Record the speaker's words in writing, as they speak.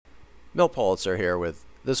Milt Pulitzer here with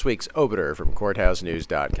this week's Obiter from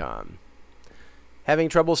CourthouseNews.com. Having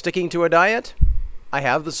trouble sticking to a diet? I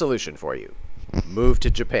have the solution for you. Move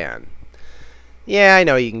to Japan. Yeah, I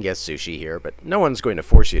know you can get sushi here, but no one's going to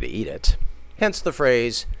force you to eat it. Hence the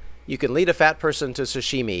phrase, you can lead a fat person to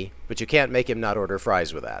sashimi, but you can't make him not order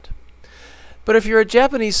fries with that. But if you're a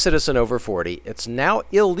Japanese citizen over 40, it's now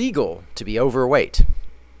illegal to be overweight.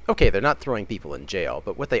 Okay, they're not throwing people in jail,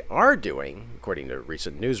 but what they are doing, according to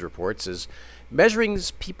recent news reports, is measuring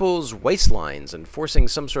people's waistlines and forcing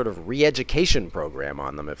some sort of re-education program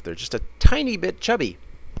on them if they're just a tiny bit chubby.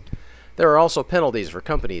 There are also penalties for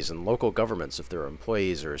companies and local governments if their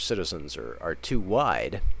employees or citizens are too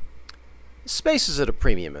wide. Space is at a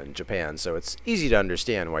premium in Japan, so it's easy to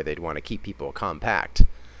understand why they'd want to keep people compact.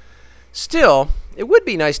 Still, it would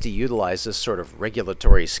be nice to utilize this sort of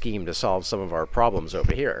regulatory scheme to solve some of our problems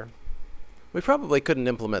over here. We probably couldn't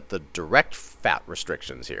implement the direct fat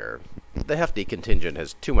restrictions here. The hefty contingent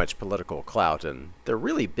has too much political clout, and they're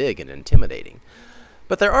really big and intimidating.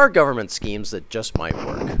 But there are government schemes that just might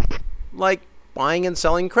work. Like buying and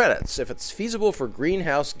selling credits. If it's feasible for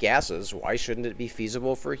greenhouse gases, why shouldn't it be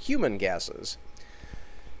feasible for human gases?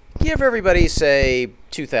 Give everybody, say,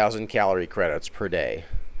 2,000 calorie credits per day.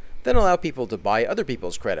 Then allow people to buy other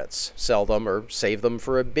people's credits, sell them, or save them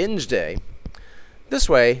for a binge day. This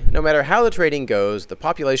way, no matter how the trading goes, the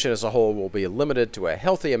population as a whole will be limited to a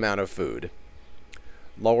healthy amount of food.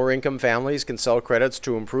 Lower-income families can sell credits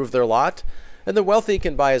to improve their lot, and the wealthy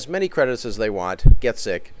can buy as many credits as they want, get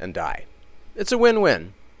sick, and die. It's a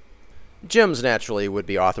win-win. Gyms naturally would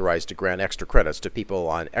be authorized to grant extra credits to people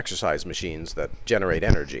on exercise machines that generate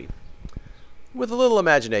energy. With a little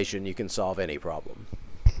imagination, you can solve any problem.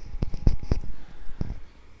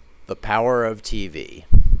 The power of TV.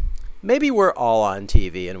 Maybe we're all on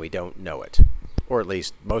TV and we don't know it. Or at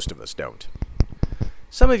least most of us don't.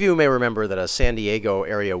 Some of you may remember that a San Diego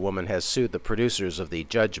area woman has sued the producers of the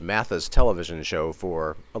Judge Mathis television show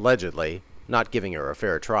for, allegedly, not giving her a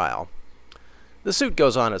fair trial. The suit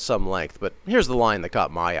goes on at some length, but here's the line that caught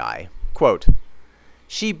my eye. Quote,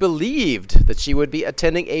 "She believed that she would be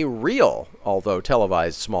attending a real, although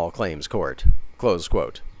televised, small claims court." Close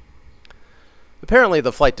quote. Apparently,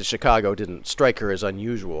 the flight to Chicago didn't strike her as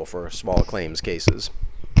unusual for small claims cases.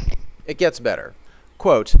 It gets better.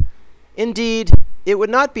 Quote, "Indeed, it would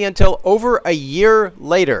not be until over a year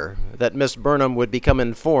later that Miss Burnham would become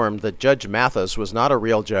informed that Judge Mathis was not a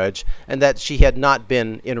real judge and that she had not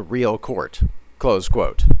been in real court." Close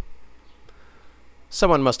quote.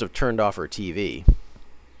 Someone must have turned off her TV.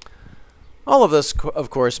 All of this, of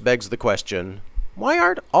course, begs the question, why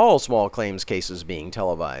aren't all small claims cases being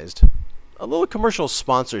televised? A little commercial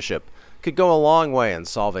sponsorship could go a long way in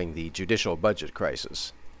solving the judicial budget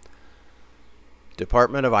crisis.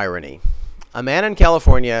 Department of Irony. A man in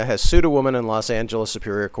California has sued a woman in Los Angeles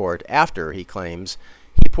Superior Court after, he claims,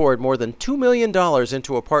 he poured more than $2 million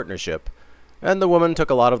into a partnership, and the woman took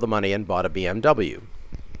a lot of the money and bought a BMW.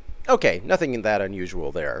 Okay, nothing that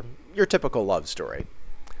unusual there. Your typical love story.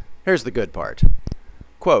 Here's the good part.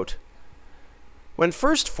 Quote, "When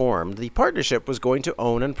first formed, the partnership was going to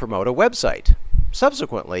own and promote a website.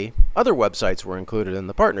 Subsequently, other websites were included in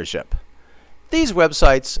the partnership. These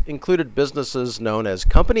websites included businesses known as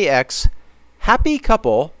Company X, Happy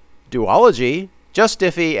Couple, Duology, Just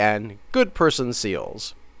Iffy, and Good Person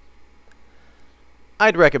Seals."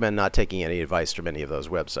 I'd recommend not taking any advice from any of those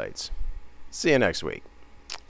websites. See you next week.